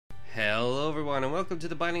Hello everyone and welcome to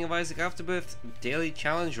the Binding of Isaac Afterbirth daily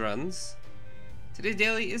challenge runs. Today's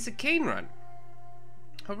daily is a cane run.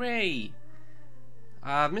 Hooray!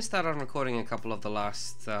 I've missed out on recording a couple of the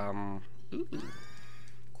last couple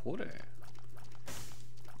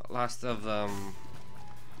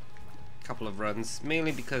of runs,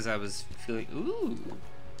 mainly because I was feeling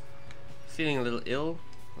a little ill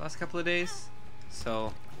the last couple of days.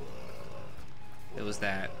 So it was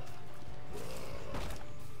that.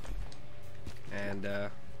 And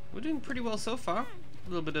we're doing pretty well so far. A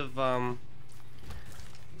little bit of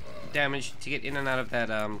damage to get in and out of that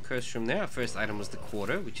cursed room there. Our first item was the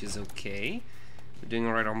quarter, which is okay. We're doing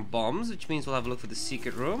alright on bombs, which means we'll have a look for the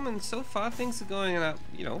secret room. And so far things are going out,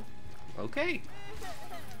 okay.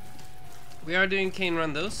 We are doing cane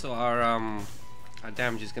run though, so our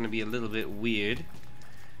damage is going to be a little bit weird.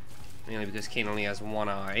 Mainly because Kane only has one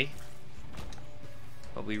eye.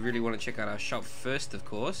 But we really want to check out our shop first, of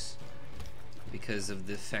course, because of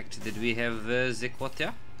the fact that we have the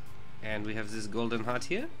quarter and we have this golden heart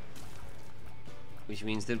here, which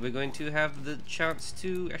means that we're going to have the chance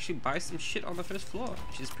to actually buy some shit on the first floor,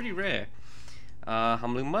 which is pretty rare.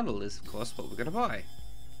 Humbling Bundle is of course what we're gonna buy.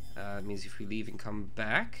 It means if we leave and come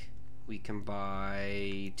back, we can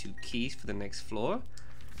buy 2 keys for the next floor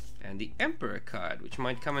and the Emperor card, which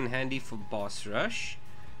might come in handy for boss rush.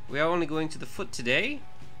 We are only going to the foot today,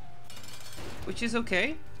 which is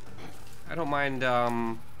okay. I don't mind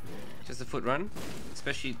just a foot run,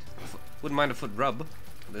 especially wouldn't mind a foot rub.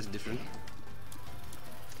 That's different.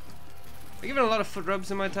 I've given a lot of foot rubs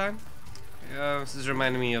in my time. This is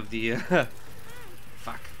reminding me of the of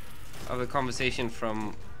the conversation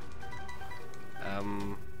from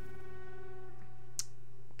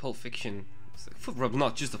Pulp Fiction. It's like, foot rub,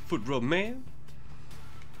 not just a foot rub, man.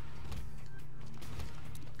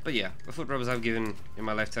 But yeah, the foot rubs I've given in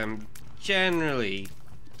my lifetime generally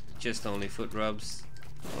just only foot rubs.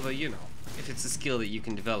 Although, if it's a skill that you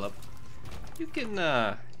can develop, you can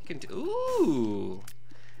ooh.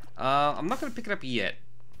 I'm not gonna pick it up yet.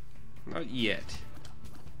 Not yet.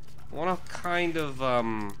 I wanna kind of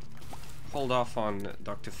hold off on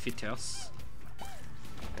Dr. Fitos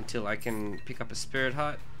until I can pick up a spirit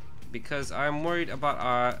heart, because I'm worried about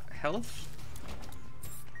our health.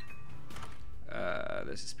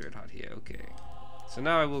 There's a spirit heart here, okay. So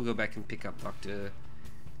now I will go back and pick up Dr.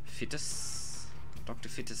 Fitus. Dr.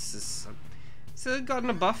 Fitus is gotten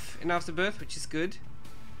a buff in Afterbirth, which is good.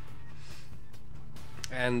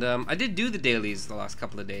 And I did do the dailies the last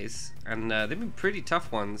couple of days, and they've been pretty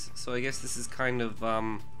tough ones. So I guess this is kind of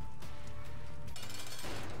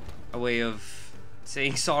a way of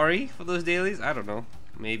saying sorry for those dailies. I don't know,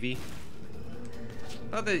 maybe.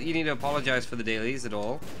 Not that you need to apologize for the dailies at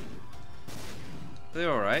all. They're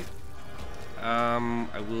alright.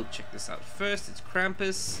 I will check this out first. It's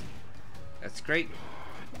Krampus. That's great.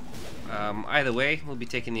 Either way, we'll be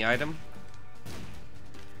taking the item.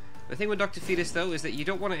 The thing with Dr. Fetus though is that you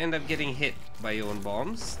don't want to end up getting hit by your own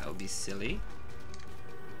bombs. That would be silly.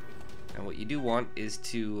 And what you do want is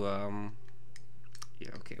to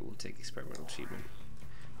yeah, okay, we'll take experimental treatment.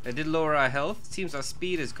 I did lower our health. Seems our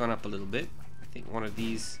speed has gone up a little bit. I think one of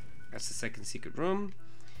these, that's the second secret room.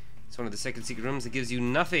 It's one of the second secret rooms that gives you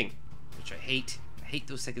nothing, which I hate. I hate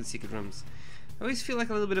those second secret rooms. I always feel like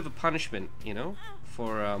a little bit of a punishment,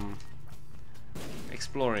 for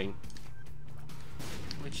exploring,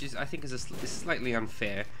 which is, I think, is slightly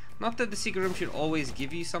unfair. Not that the secret room should always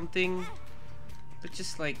give you something, but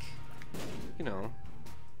just like,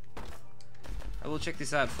 I will check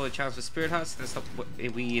this out for a chance for spirit hearts. That's not what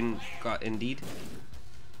we got indeed.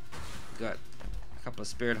 Got a couple of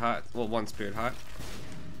spirit hearts. Well, one spirit heart.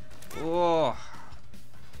 Oh,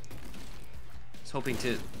 was hoping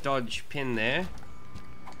to dodge pin there.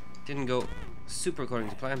 Didn't go super according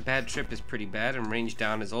to plan. Bad trip is pretty bad, and range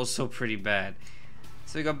down is also pretty bad.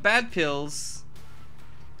 So we got bad pills,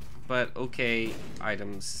 but okay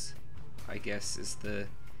items, I guess, is the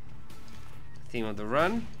theme of the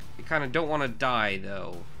run. You kind of don't want to die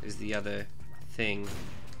though, is the other thing.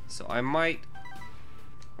 So I might.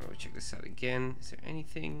 I'll check this out again. Is there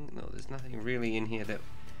anything? No, there's nothing really in here that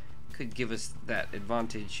could give us that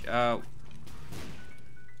advantage.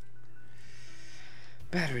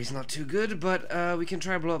 Battery's not too good, but we can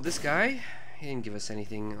try blow up this guy. He didn't give us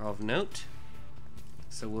anything of note.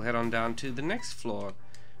 So we'll head on down to the next floor.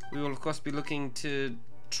 We will of course be looking to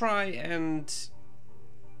try and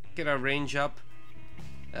get our range up.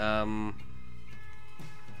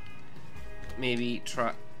 Maybe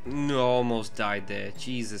try. No, almost died there.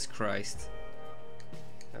 Jesus Christ.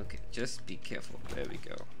 Okay, just be careful. There we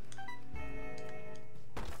go.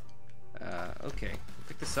 Okay,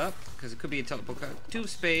 pick this up because it could be a teleport card. 2 of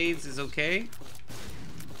spades is okay.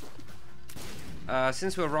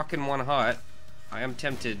 Since we're rocking 1 heart, I am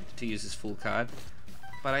tempted to use this full card,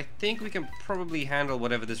 but I think we can probably handle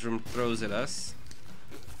whatever this room throws at us.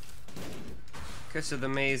 Curse of the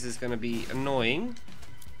Maze is going to be annoying,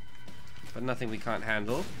 but nothing we can't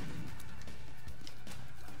handle.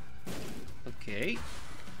 Okay.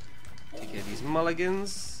 Take care of these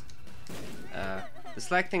mulligans. The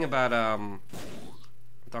slack thing about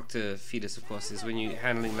Dr. Fetus, of course, is when you're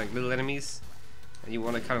handling like little enemies and you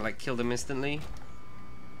want to kind of like kill them instantly,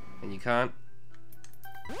 and you can't.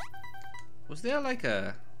 Was there like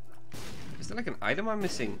a... Is there like an item I'm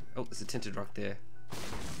missing? Oh, there's a tinted rock there.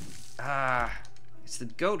 Ah, it's the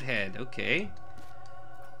goat head. Okay.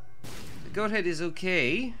 The goat head is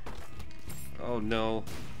okay. Oh no.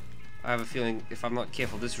 I have a feeling if I'm not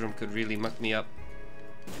careful, this room could really muck me up.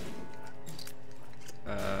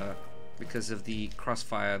 Because of the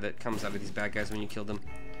crossfire that comes out of these bad guys when you kill them.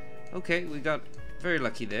 Okay, we got very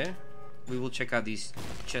lucky there. We will check out these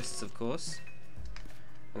chests, of course.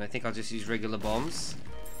 And I think I'll just use regular bombs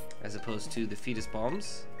as opposed to the fetus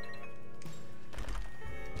bombs.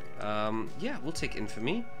 Yeah, we'll take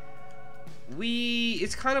infamy.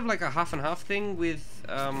 It's kind of like a half and half thing with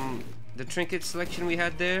the trinket selection we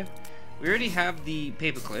had there. We already have the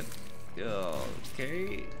paperclip.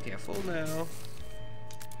 Okay, careful now.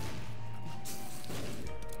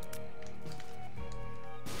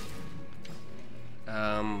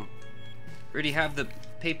 Already have the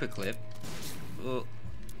paperclip.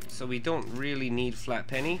 So we don't really need flat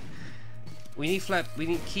penny. We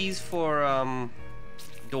need keys for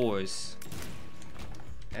doors.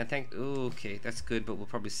 And okay, that's good, but we'll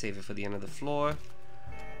probably save it for the end of the floor.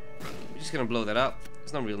 We're just gonna blow that up.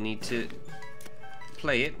 There's no real need to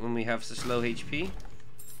play it when we have such low HP.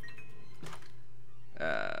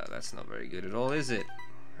 That's not very good at all, is it?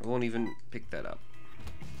 I won't even pick that up.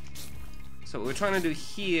 So what we're trying to do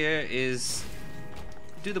here is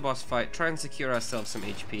do the boss fight, try and secure ourselves some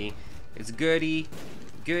HP. It's Gertie.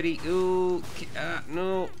 Ooh,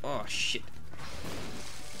 no. Oh, shit.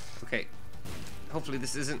 Okay. Hopefully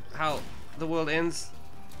this isn't how the world ends.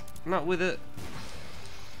 Not with it.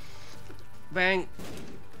 Bang.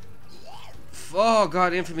 Oh,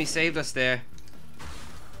 God, Infamy saved us there.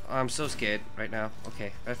 Oh, I'm so scared right now.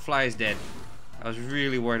 Okay, that fly is dead. I was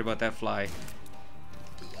really worried about that fly.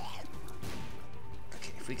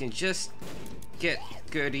 Okay, if we can just get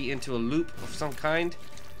Gertie into a loop of some kind.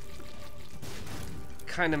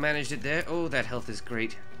 Kind of managed it there. Oh, that health is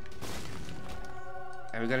great.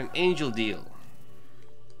 And we got an angel deal,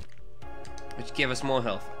 which gave us more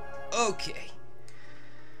health. Okay.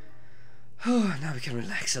 Oh, now we can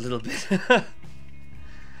relax a little bit.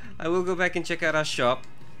 I will go back and check out our shop.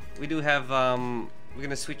 We do have, we're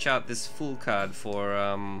gonna switch out this Fool card for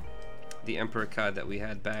the Emperor card that we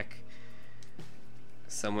had back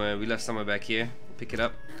somewhere. We left somewhere back here. Pick it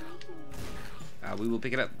up. We will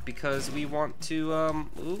pick it up because we want to,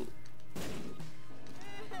 ooh.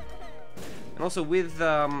 And also with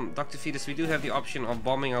Dr. Fetus, we do have the option of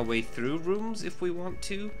bombing our way through rooms if we want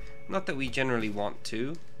to. Not that we generally want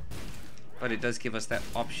to, but it does give us that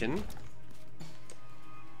option.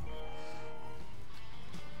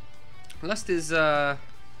 Lust is an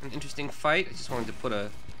interesting fight. I just wanted to put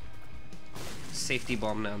a safety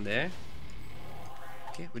bomb down there.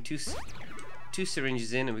 Okay, we're two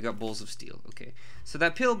syringes in and we got balls of steel. Okay, so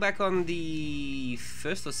that pill back on the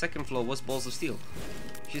first or second floor was balls of steel,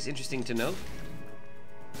 which is interesting to note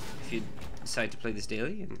if you decide to play this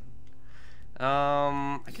daily. And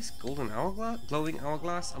I guess golden hourglass, glowing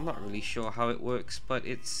hourglass, I'm not really sure how it works, but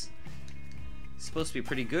it's supposed to be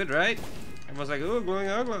pretty good, right? Everyone's like, oh, glowing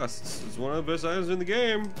hourglass, it's one of the best items in the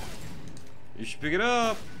game, you should pick it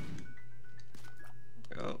up.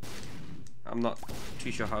 Oh, I'm not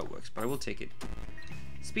too sure how it works, but I will take it.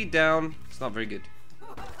 Speed down, it's not very good.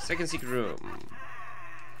 Second secret room.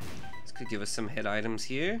 This could give us some head items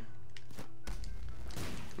here.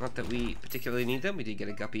 Not that we particularly need them. We did get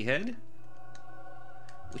a guppy head,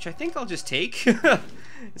 which I think I'll just take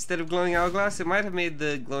instead of glowing hourglass. It might have made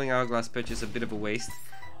the glowing hourglass purchase a bit of a waste,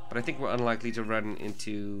 but I think we're unlikely to run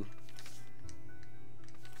into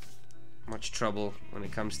much trouble when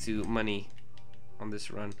it comes to money on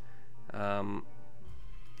this run. I'm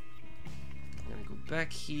gonna go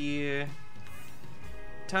back here.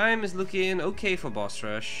 Time is looking okay for boss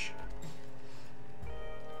rush.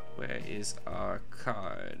 Where is our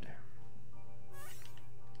card?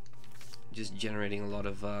 Just generating a lot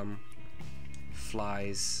of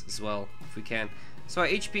flies as well if we can. So our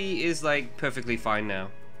HP is like perfectly fine now,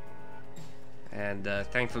 and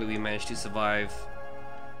thankfully we managed to survive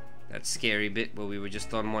that scary bit where we were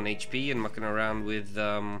just on 1 HP and mucking around with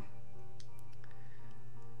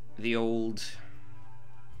the old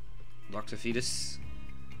Dr. Fetus.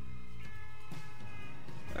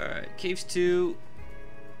 Alright, caves 2.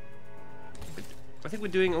 I think we're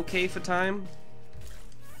doing okay for time.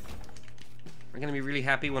 We're gonna be really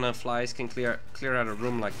happy when our flies can clear out a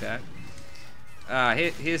room like that.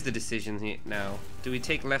 Here's the decision here now. Do we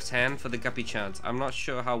take left hand for the Guppy chance? I'm not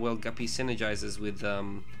sure how well Guppy synergizes with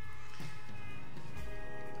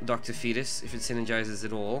Dr. Fetus, if it synergizes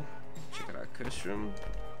at all. Check out our curse room.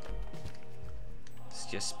 It's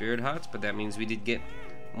just spirit hearts, but that means we did get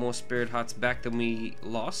more spirit hearts back than we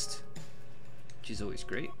lost, which is always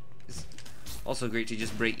great. It's also great to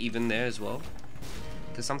just break even there as well,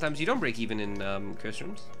 because sometimes you don't break even in curse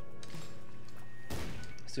rooms.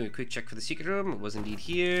 Let's do a quick check for the secret room. It was indeed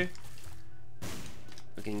here.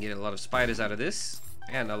 We can get a lot of spiders out of this,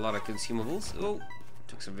 and a lot of consumables. Oh,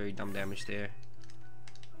 took some very dumb damage there.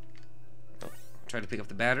 Oh, try to pick up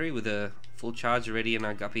the battery with a full charge already in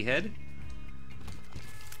our Guppy head.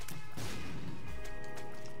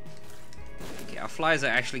 Okay, our flies are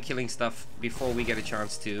actually killing stuff before we get a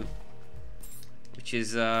chance to, which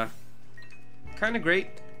is kind of great.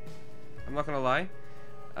 I'm not gonna lie.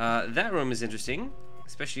 That room is interesting,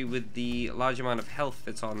 especially with the large amount of health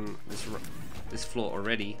that's on this floor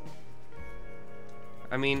already.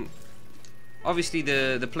 I mean, obviously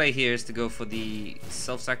the play here is to go for the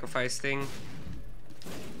self-sacrifice thing,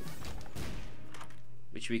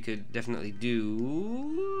 which we could definitely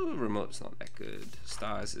do. Remote's not that good.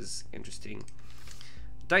 Stars is interesting.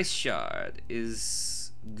 Dice shard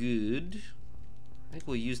is good. I think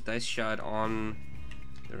we'll use dice shard on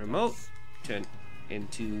the remote. Turn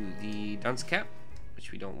into the dunce cap,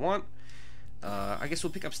 which we don't want. I guess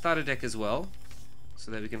we'll pick up starter deck as well,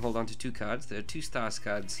 so that we can hold on to 2 cards. There are 2 stars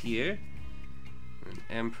cards here. An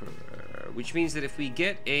Emperor, which means that if we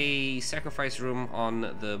get a sacrifice room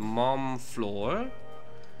on the mom floor,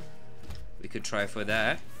 we could try for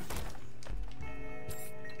that.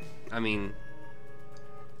 I mean,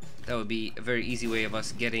 that would be a very easy way of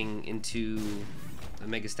us getting into the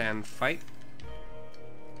Mega Stand fight.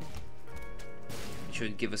 It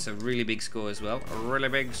should give us a really big score as well. A really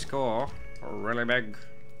big score. Really big.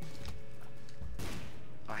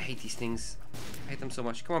 Oh, I hate these things. I hate them so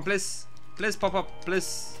much. Come on, please. Please pop up,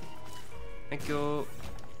 please. Thank you.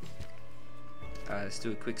 Let's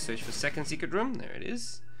do a quick search for second secret room. There it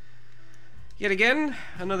is. Yet again,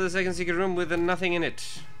 another second secret room with nothing in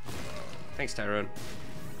it. Thanks, Tyrone.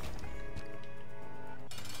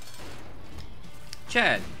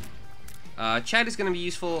 Chad. Chad is going to be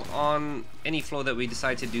useful on any floor that we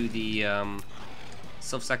decide to do the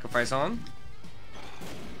self-sacrifice on.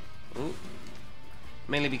 Ooh.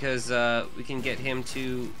 Mainly because we can get him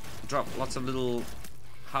to drop lots of little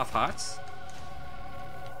half hearts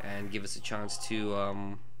and give us a chance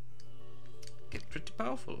to get pretty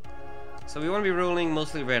powerful. So we want to be rolling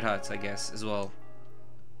mostly red hearts, I guess, as well,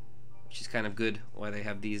 which is kind of good. Why they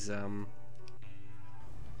have these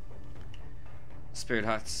spirit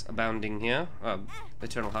hearts abounding here,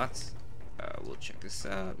 eternal hearts. We'll check this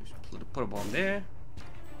out. Put a bomb there.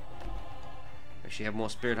 Actually have more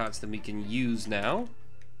spirit hearts than we can use now.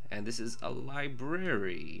 And this is a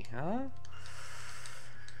library, huh?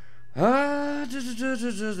 I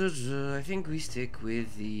think we stick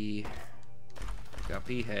with the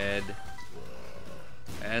Guppy head,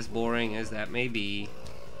 as boring as that may be.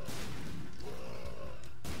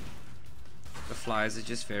 The flies are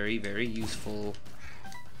just very, very useful.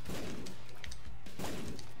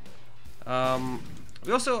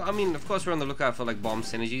 We also, I mean, of course, we're on the lookout for like bomb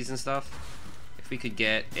synergies and stuff. If we could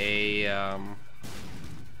get a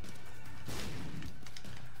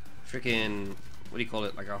freaking, what do you call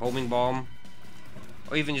it, like a homing bomb,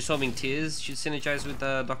 or even just homing tears should synergize with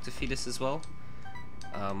Dr. Fetus as well.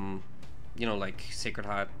 You know, like Sacred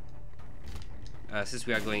Heart. Since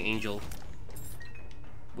we are going Angel,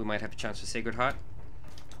 we might have a chance for Sacred Heart.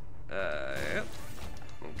 Yep.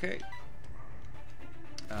 Okay.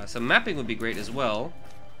 Some mapping would be great as well.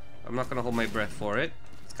 I'm not gonna hold my breath for it.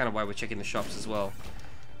 It's kind of why we're checking the shops as well.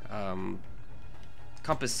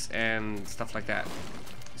 Compass and stuff like that.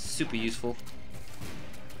 Super useful.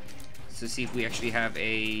 To see if we actually have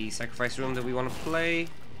a sacrifice room that we want to play.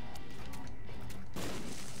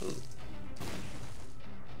 Ooh.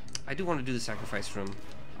 I do want to do the sacrifice room.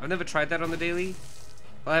 I've never tried that on the daily.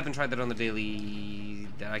 Well, I haven't tried that on the daily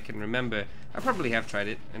that I can remember. I probably have tried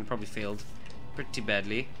it and probably failed pretty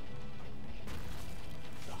badly.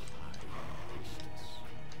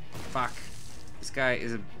 Fuck. This guy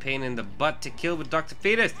is a pain in the butt to kill with Dr.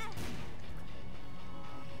 Fetus.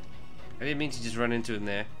 I didn't mean to just run into him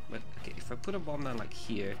there. But, okay, if I put a bomb down like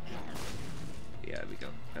here. Yeah, there we go.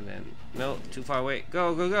 And then, no, too far away.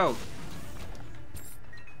 Go, go, go!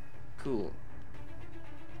 Cool.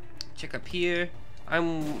 Check up here.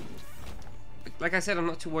 Like I said, I'm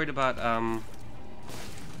not too worried about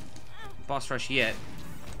boss rush yet,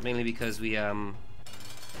 mainly because we have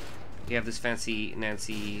this fancy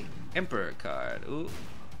Nancy Emperor card. Ooh.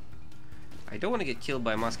 I don't want to get killed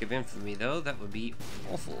by Mask of Infamy though. That would be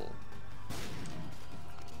awful.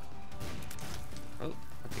 Oh,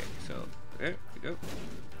 okay. So there we go.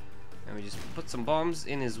 And we just put some bombs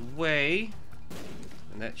in his way,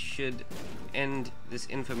 and that should end this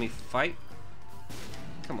infamy fight.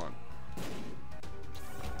 Come on.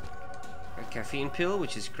 A caffeine pill,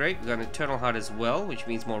 which is great. We got an eternal heart as well, which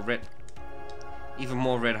means more red, even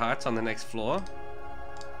more red hearts on the next floor,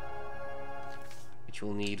 which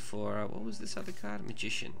we'll need for what was this other card?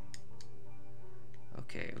 Magician.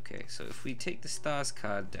 Okay, okay. So if we take the stars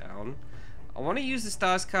card down, I want to use the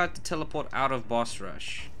stars card to teleport out of boss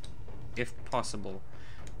rush, if possible.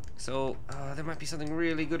 So there might be something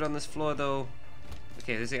really good on this floor, though.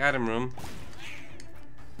 Okay, there's the item room.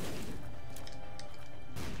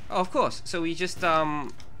 Oh, of course. So we just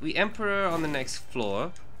we Emperor on the next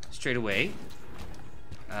floor straight away.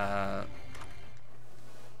 It's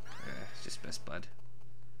just best bud.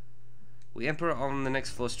 We Emperor on the next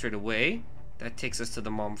floor straight away. That takes us to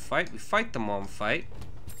the mom fight. We fight the mom fight,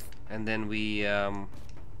 and then we I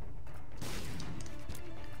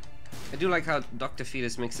do like how Dr.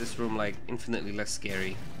 Fetus makes this room like infinitely less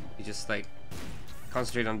scary. You just like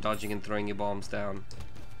concentrate on dodging and throwing your bombs down.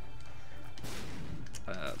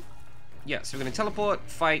 Yeah, so we're gonna teleport,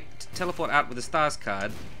 fight, teleport out with the stars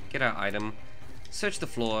card, get our item, search the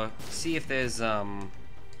floor, see if there's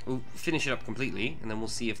we'll finish it up completely, and then we'll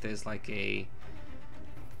see if there's like a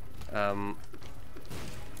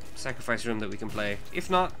sacrifice room that we can play.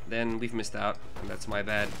 If not, then we've missed out, and that's my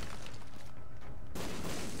bad.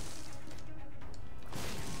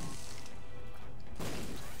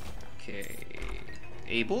 Okay,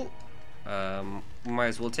 Abel. We might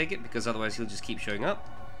as well take it because otherwise he'll just keep showing up.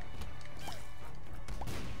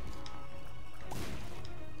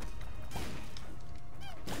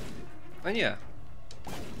 And yeah,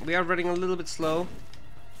 we are running a little bit slow,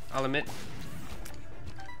 I'll admit,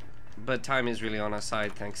 but time is really on our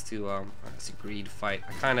side thanks to this agreed fight.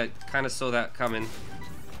 I kind of saw that coming,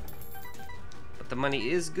 but the money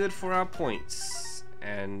is good for our points,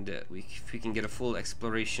 and if we can get a full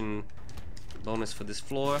exploration bonus for this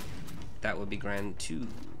floor, that would be grand too.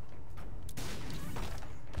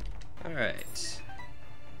 All right,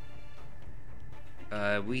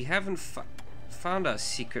 we haven't found our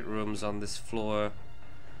secret rooms on this floor.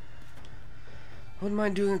 Wouldn't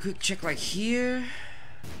mind doing a quick check like here.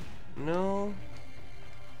 No.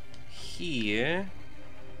 Here.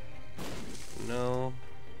 No.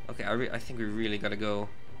 Okay, I think we really gotta go.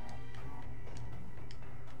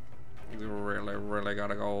 We really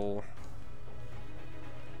gotta go.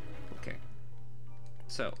 Okay.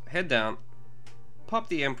 So, head down. Pop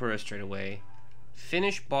the Emperor straight away.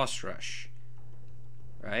 Finish boss rush.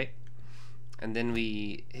 Right? And then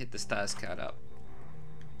we hit the stars card up.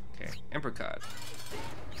 Okay, Emperor card.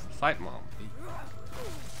 Fight mom.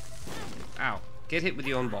 Ow. Get hit with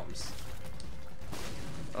your own bombs.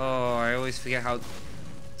 Oh, I always forget how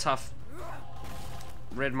tough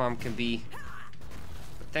Red Mom can be.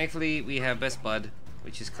 But thankfully, we have Best Bud,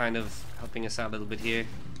 which is kind of helping us out a little bit here.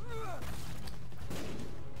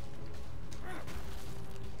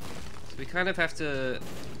 So we kind of have to,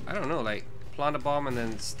 I don't know, like plant a bomb and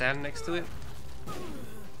then stand next to it.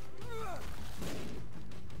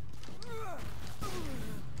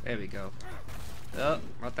 There we go. Oh,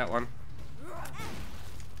 not that one.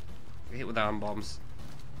 We hit with arm bombs.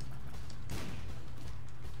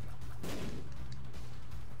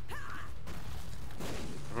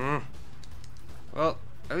 Well,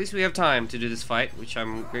 at least we have time to do this fight, which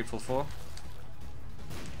I'm grateful for.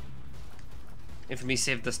 Infamy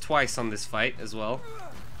saved us twice on this fight as well.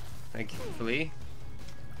 Thankfully.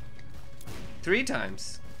 3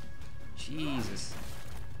 times. Jesus.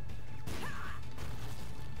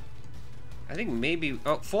 I think maybe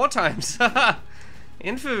 4 times.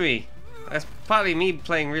 Infamy. That's partly me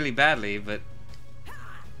playing really badly, but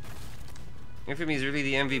Infamy is really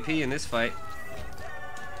the MVP in this fight.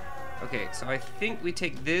 Okay, so I think we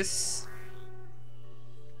take this.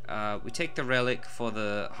 We take the relic for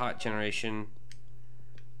the heart generation,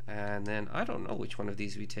 and then I don't know which one of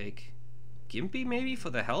these we take. Gimpy maybe for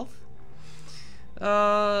the health.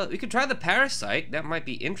 We could try the parasite. That might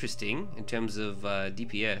be interesting in terms of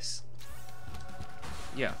DPS.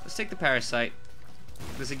 Yeah, let's take the parasite.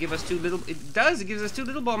 Does it give us two little... It does! It gives us two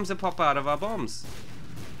little bombs that pop out of our bombs.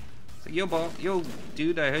 It's like, yo,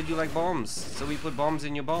 dude, I heard you like bombs. So we put bombs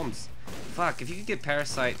in your bombs. Fuck, if you could get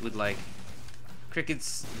Parasite with, like,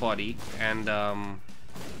 Cricket's body and,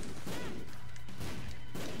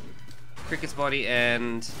 Cricket's body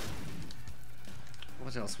and...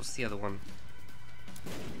 What else? What's the other one?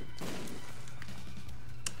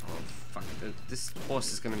 Oh, fuck. This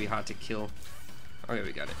horse is gonna be hard to kill. Okay,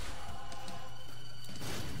 we got it.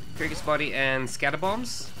 Cricket's body and scatter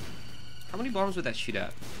bombs. How many bombs would that shoot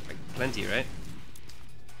out? Like, plenty, right?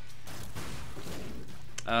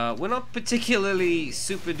 We're not particularly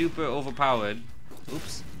super duper overpowered.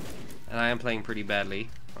 Oops. And I am playing pretty badly.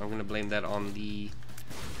 I'm gonna blame that on the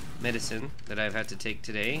medicine that I've had to take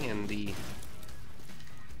today and the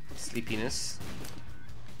sleepiness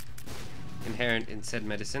inherent in said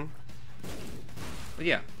medicine. But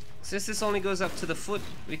yeah, since this only goes up to the foot,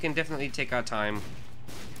 we can definitely take our time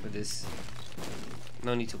with this.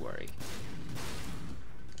 No need to worry.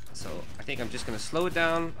 So I think I'm just gonna slow it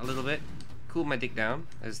down a little bit, cool my dick down,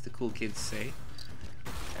 as the cool kids say,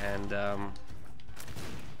 and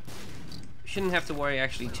shouldn't have to worry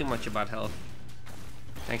actually too much about health,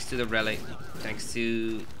 thanks to the relic, thanks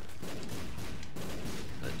to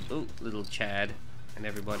little Chad and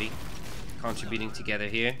everybody contributing together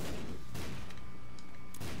here.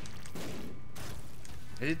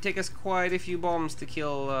 It did take us quite a few bombs to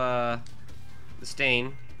kill the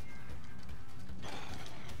stain.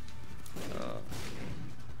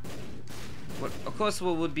 Of course,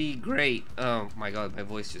 what would be great... Oh my god, my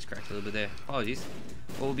voice just cracked a little bit there. Apologies.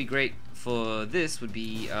 What would be great for this would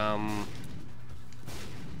be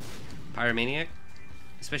Pyromaniac.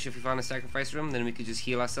 Especially if we found a sacrifice room, then we could just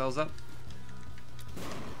heal ourselves up.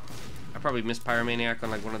 I probably missed Pyromaniac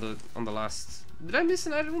on like on the last... Did I miss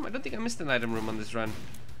an item room? I don't think I missed an item room on this run.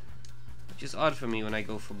 Which is odd for me when I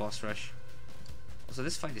go for boss rush. Also,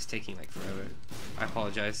 this fight is taking like forever. I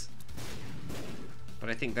apologize. But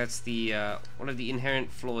I think that's the one of the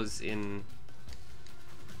inherent flaws in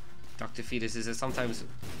Dr. Fetus is that sometimes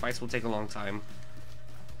fights will take a long time.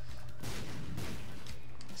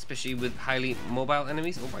 Especially with highly mobile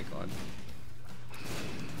enemies. Oh my god.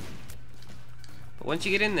 But once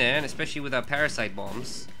you get in there, and especially with our parasite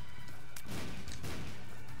bombs,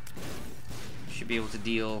 you should be able to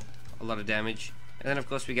deal a lot of damage. And then of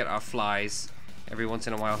course we get our flies every once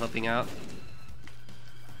in a while helping out.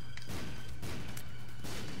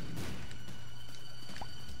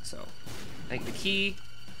 So, I think the key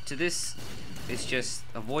to this is just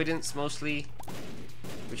avoidance mostly,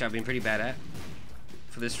 which I've been pretty bad at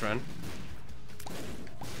for this run.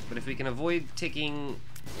 But if we can avoid taking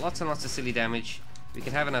lots and lots of silly damage, we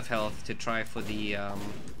can have enough health to try for the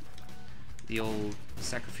old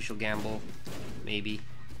sacrificial gamble, maybe,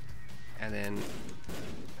 and then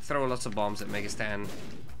throw lots of bombs at Megastan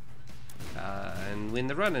and win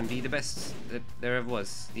the run and be the best that there ever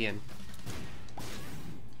was. The end.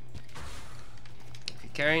 Okay,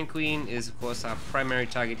 Carrion Queen is of course our primary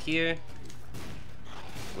target here.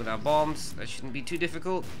 With our bombs, that shouldn't be too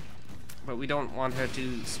difficult, but we don't want her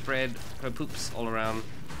to spread her poops all around,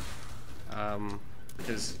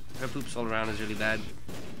 because her poops all around is really bad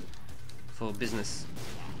for business.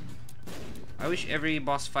 I wish every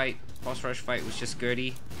boss rush fight was just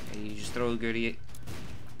Gertie, and you just throw Gertie.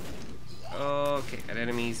 Okay, got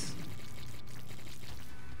enemies.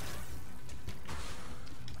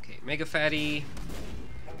 Okay, Mega Fatty.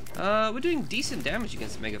 We're doing decent damage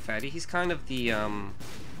against Mega Fatty. He's kind of the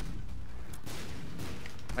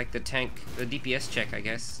like the tank, the DPS check, I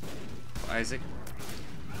guess, for Isaac.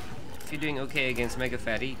 If you're doing okay against Mega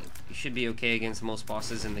Fatty, you should be okay against most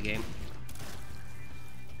bosses in the game.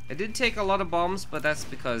 It did take a lot of bombs, but that's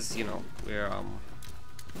because, you know, we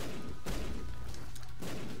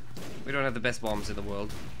don't have the best bombs in the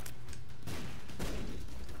world.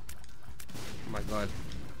 Oh my god.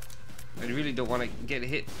 I really don't want to get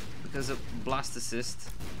hit because of blast assist.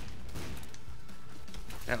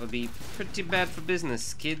 That would be pretty bad for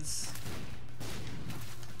business, kids.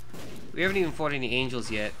 We haven't even fought any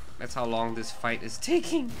angels yet. That's how long this fight is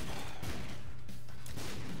taking.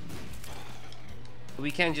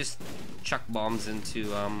 We can just chuck bombs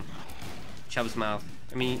into Chubb's mouth.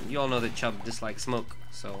 I mean, you all know that Chubb dislikes smoke,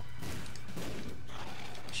 so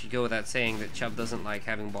it should go without saying that Chubb doesn't like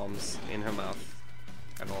having bombs in her mouth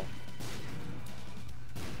at all.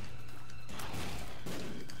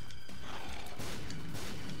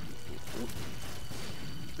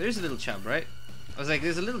 There's a little Chubb, right? I was like,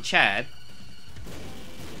 there's a little Chad,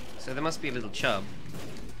 so there must be a little Chubb.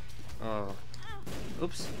 Oh,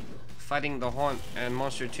 oops. Fighting the Haunt and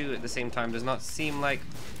Monster 2 at the same time does not seem like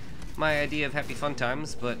my idea of happy fun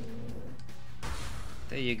times, but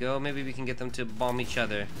there you go. Maybe we can get them to bomb each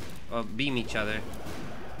other or beam each other.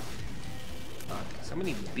 Fuck, so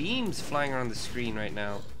many beams flying around the screen right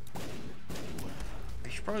now. I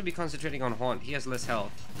should probably be concentrating on Haunt. He has less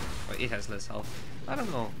health, or it has less health. I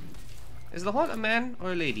don't know. Is the Haunt a man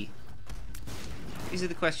or a lady? These are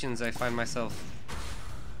the questions I find myself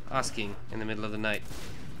asking in the middle of the night.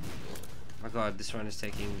 My god, this run is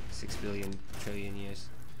taking 6 billion trillion years.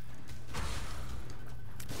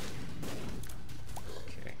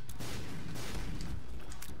 Okay.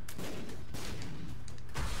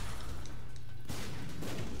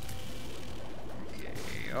 Okay,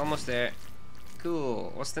 almost there.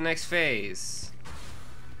 Cool. What's the next phase?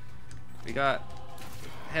 We got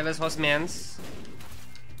Headless Horsemans,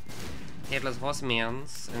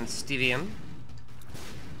 and Stevian.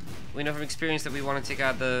 We know from experience that we want to take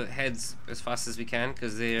out the heads as fast as we can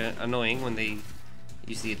because they're annoying when they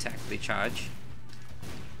use the attack they charge.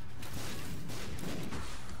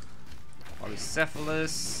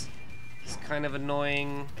 Polycephalus is kind of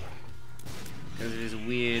annoying because it is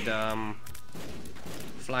weird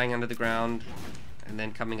flying under the ground and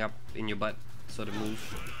then coming up in your butt sort of move.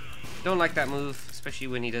 Don't like that move, especially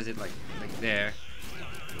when he does it like there.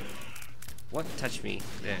 What touched me?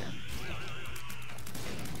 There.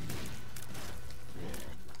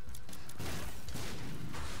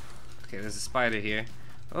 Okay, there's a spider here.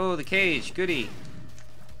 Oh, the cage, goody.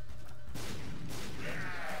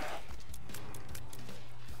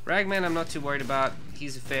 Ragman I'm not too worried about.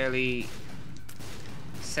 He's a fairly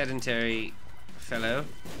sedentary fellow.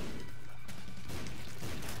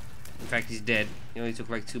 In fact, he's dead. He only took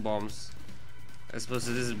like 2 bombs. As opposed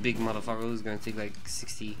to this big motherfucker who's gonna take like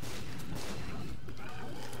 60.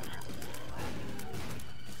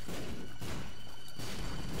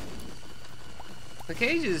 The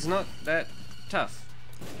cage is not that tough,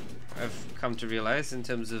 I've come to realize, in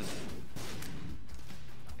terms of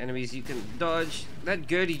enemies you can dodge. That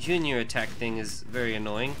Gertie Jr. attack thing is very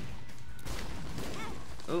annoying.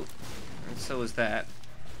 Oh, and so is that.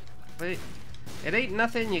 But it ain't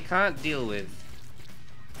nothing you can't deal with.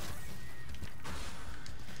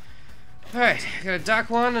 Alright, got a Dark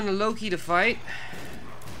One and a Loki to fight.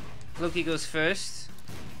 Loki goes first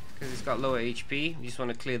because he's got lower HP. You just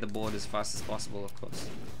want to clear the board as fast as possible, of course.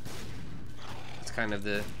 That's kind of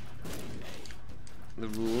the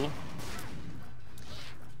rule.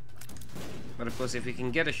 But of course, if we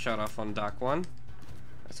can get a shot off on Dark One,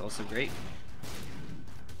 that's also great.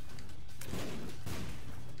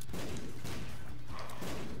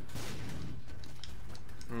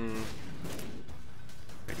 Where'd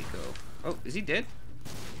he go? Oh, is he dead?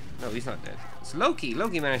 No, he's not dead. It's Loki.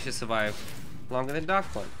 Loki managed to survive longer than Dark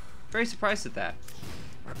One. Very surprised at that.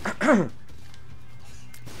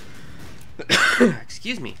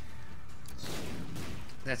 Excuse me.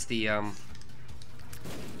 That's the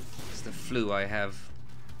it's the flu I have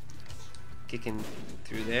kicking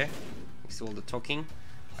through there. Thanks to all the talking.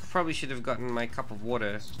 I probably should have gotten my cup of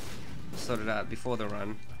water sorted out before the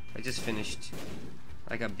run. I just finished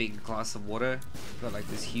like a big glass of water. Got like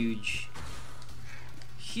this huge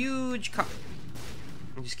cup.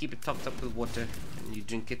 And just keep it topped up with water and you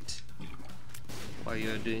drink it while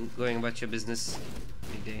you're going about your business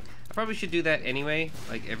every day. I probably should do that anyway,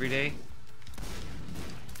 like every day.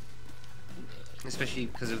 Especially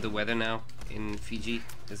because of the weather now in Fiji.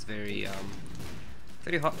 It's very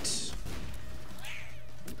hot.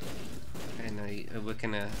 And I work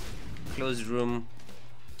in a closed room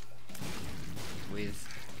with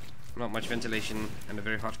not much ventilation and a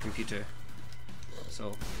very hot computer.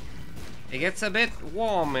 So it gets a bit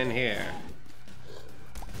warm in here.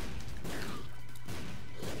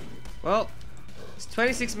 Well, it's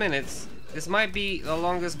 26 minutes. This might be the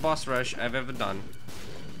longest boss rush I've ever done.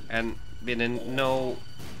 And been in no,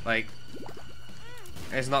 like,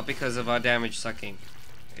 it's not because of our damage sucking.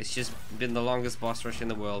 It's just been the longest boss rush in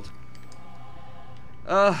the world.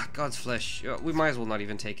 God's flesh. We might as well not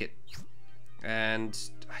even take it. And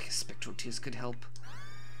I guess Spectral Tears could help.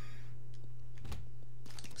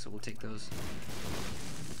 So we'll take those.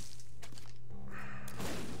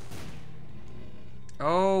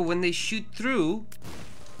 Oh, when they shoot through,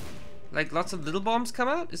 like lots of little bombs come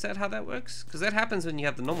out? Is that how that works? Because that happens when you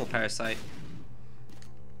have the normal parasite.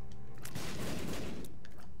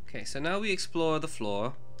 Okay, so now we explore the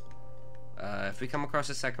floor. If we come across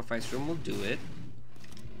a sacrifice room, we'll do it.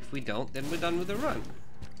 If we don't, then we're done with the run.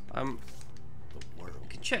 We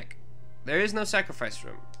can check. There is no sacrifice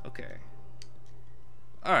room. Okay.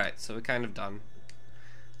 Alright, so we're kind of done.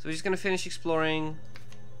 So we're just gonna finish exploring.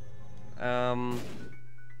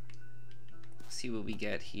 See what we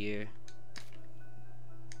get here.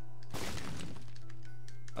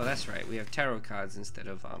 Oh, that's right. We have tarot cards instead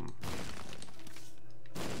of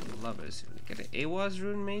lovers. Get an AWAS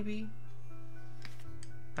rune, maybe?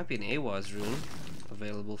 Might be an AWAS rune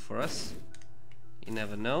available for us. You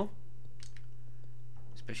never know.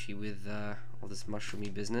 Especially with all this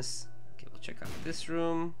mushroomy business. Okay, we'll check out this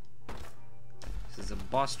room. This is a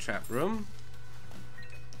boss trap room.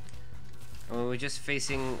 And we're just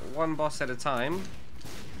facing one boss at a time.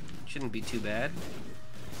 Shouldn't be too bad.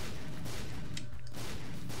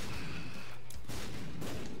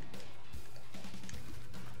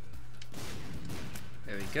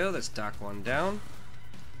 There we go, let's dark one down.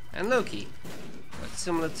 And Loki. That's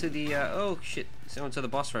similar to the, oh shit, similar to the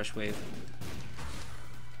boss rush wave.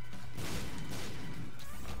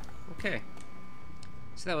 Okay.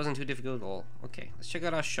 So that wasn't too difficult at all. Okay, let's check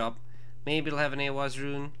out our shop. Maybe it'll have an AWAS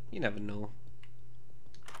rune. You never know.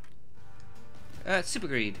 Super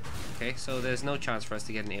greed. Okay, so there's no chance for us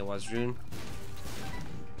to get an AWAS rune.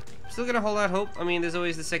 Still gonna hold out hope. I mean, there's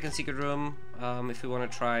always the second secret room if we want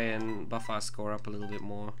to try and buff our score up a little bit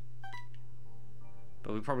more.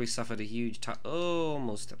 But we probably suffered a huge time. Oh,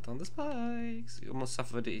 almost stepped on the spikes. We almost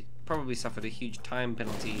suffered probably suffered a huge time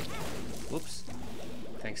penalty. Whoops.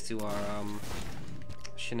 Thanks to our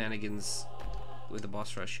shenanigans with the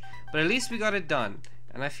boss rush. But at least we got it done.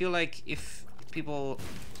 And I feel like if people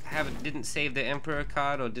didn't save the Emperor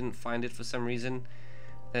card or didn't find it for some reason,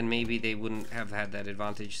 then maybe they wouldn't have had that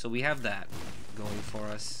advantage. So we have that going for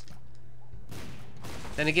us.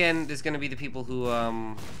 Then again, there's going to be the people who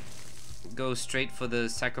go straight for the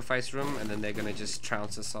sacrifice room, and then they're going to just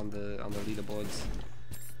trounce us on the leaderboards.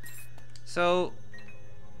 So,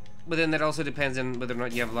 but then that also depends on whether or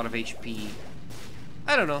not you have a lot of HP.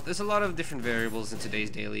 I don't know. There's a lot of different variables in today's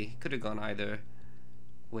daily. Could have gone either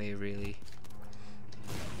way, really.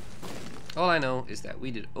 All I know is that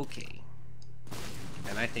we did okay.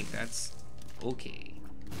 And I think that's okay.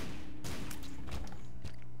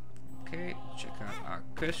 Okay, check out our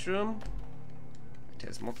curse room. It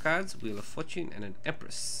has more cards, Wheel of Fortune, and an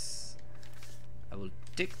Empress. I will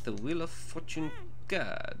take the Wheel of Fortune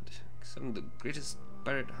card, because I'm the greatest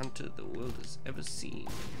pirate hunter the world has ever seen.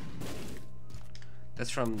 That's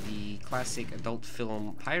from the classic adult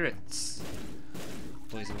film Pirates,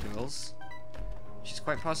 boys and girls. Which is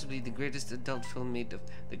quite possibly the greatest adult film made of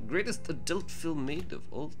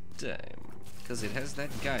all time, because it has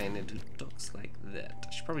that guy in it who talks like that.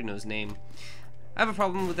 I should probably know his name. I have a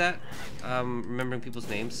problem with that, remembering people's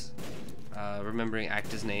names, remembering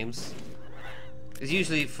actors' names. It's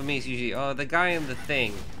usually, for me, it's usually, oh, the guy in the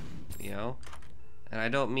thing, you know? And I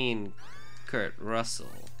don't mean Kurt Russell.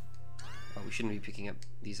 Oh, we shouldn't be picking up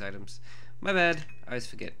these items. My bad, I always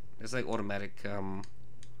forget. It's like automatic,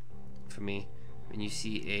 for me. When you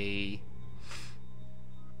see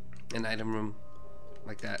an item room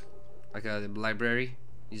like that, like a library,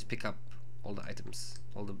 you just pick up all the items,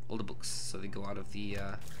 all the books, so they go out of the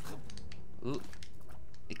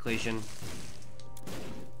equation.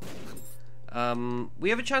 We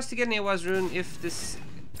have a chance to get an AWAS rune if this,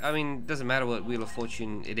 I mean, doesn't matter what Wheel of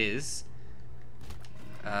Fortune it is,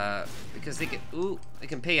 because they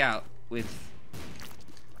can pay out with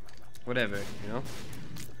whatever, you know.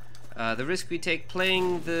 The risk we take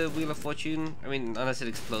playing the Wheel of Fortune, I mean, unless it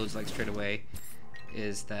explodes like straight away,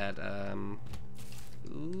 is that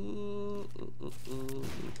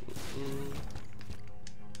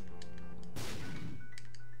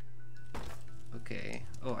okay.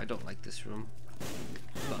 Oh, I don't like this room.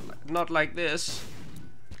 Not like this.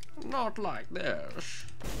 Not like this.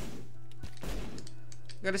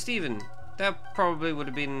 Got a Steven. That probably would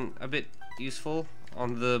have been a bit useful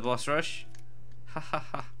on the boss rush. Ha ha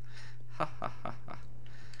ha. Ha ha ha ha.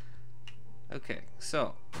 Okay,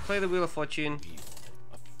 so play the Wheel of Fortune.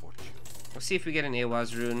 We'll see if we get an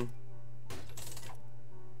AWAS rune.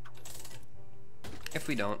 If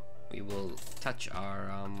we don't, we will touch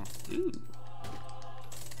our ooh.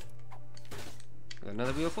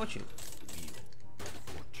 Another Wheel of Fortune.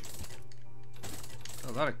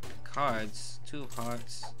 A lot of cards, 2 of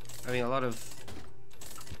hearts. I mean, a lot of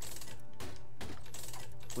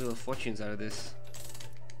Wheel of Fortunes out of this.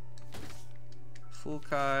 Fool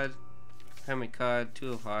card, Hermit card, 2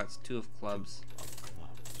 of hearts, 2 of clubs.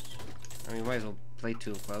 I mean, might as well play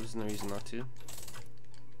 2 of clubs, no reason not to.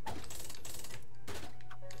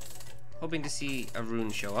 Hoping to see a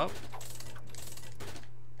rune show up.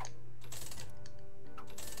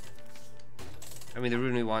 I mean, the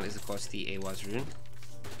rune we want is, of course, the AWAS rune.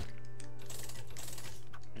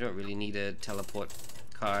 We don't really need a teleport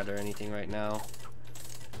card or anything right now.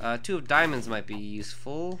 2 of diamonds might be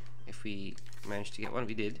useful if we managed to get one.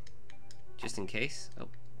 We did, just in case. Oh,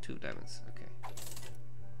 2 of diamonds. Okay.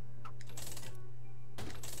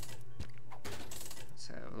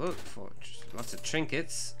 look for lots of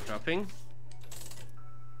trinkets dropping.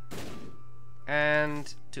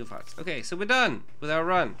 And 2 farts. Okay, so we're done with our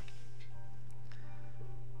run.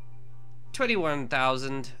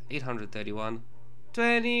 21,831.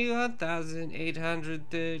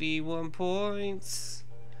 21,831 points.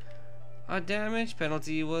 Our damage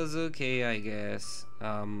penalty was okay, I guess.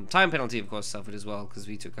 Time penalty, of course, suffered as well, because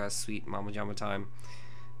we took our sweet Mama Jama time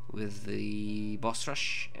with the boss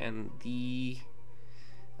rush and the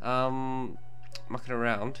mucking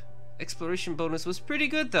around. Exploration bonus was pretty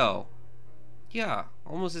good, though. Yeah,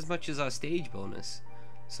 almost as much as our stage bonus.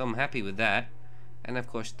 So I'm happy with that. And of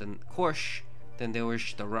course, then there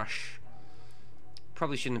was the rush.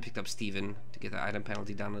 Probably shouldn't have picked up Steven to get the item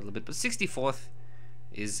penalty down a little bit, but 64th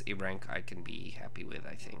is a rank I can be happy with,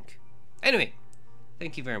 I think. Anyway,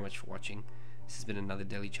 thank you very much for watching. This has been another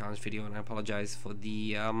daily challenge video, and I apologize for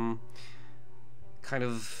the kind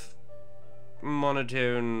of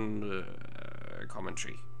monotone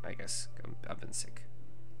commentary, I guess. I've been sick.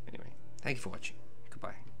 Anyway, thank you for watching.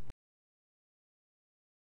 Goodbye.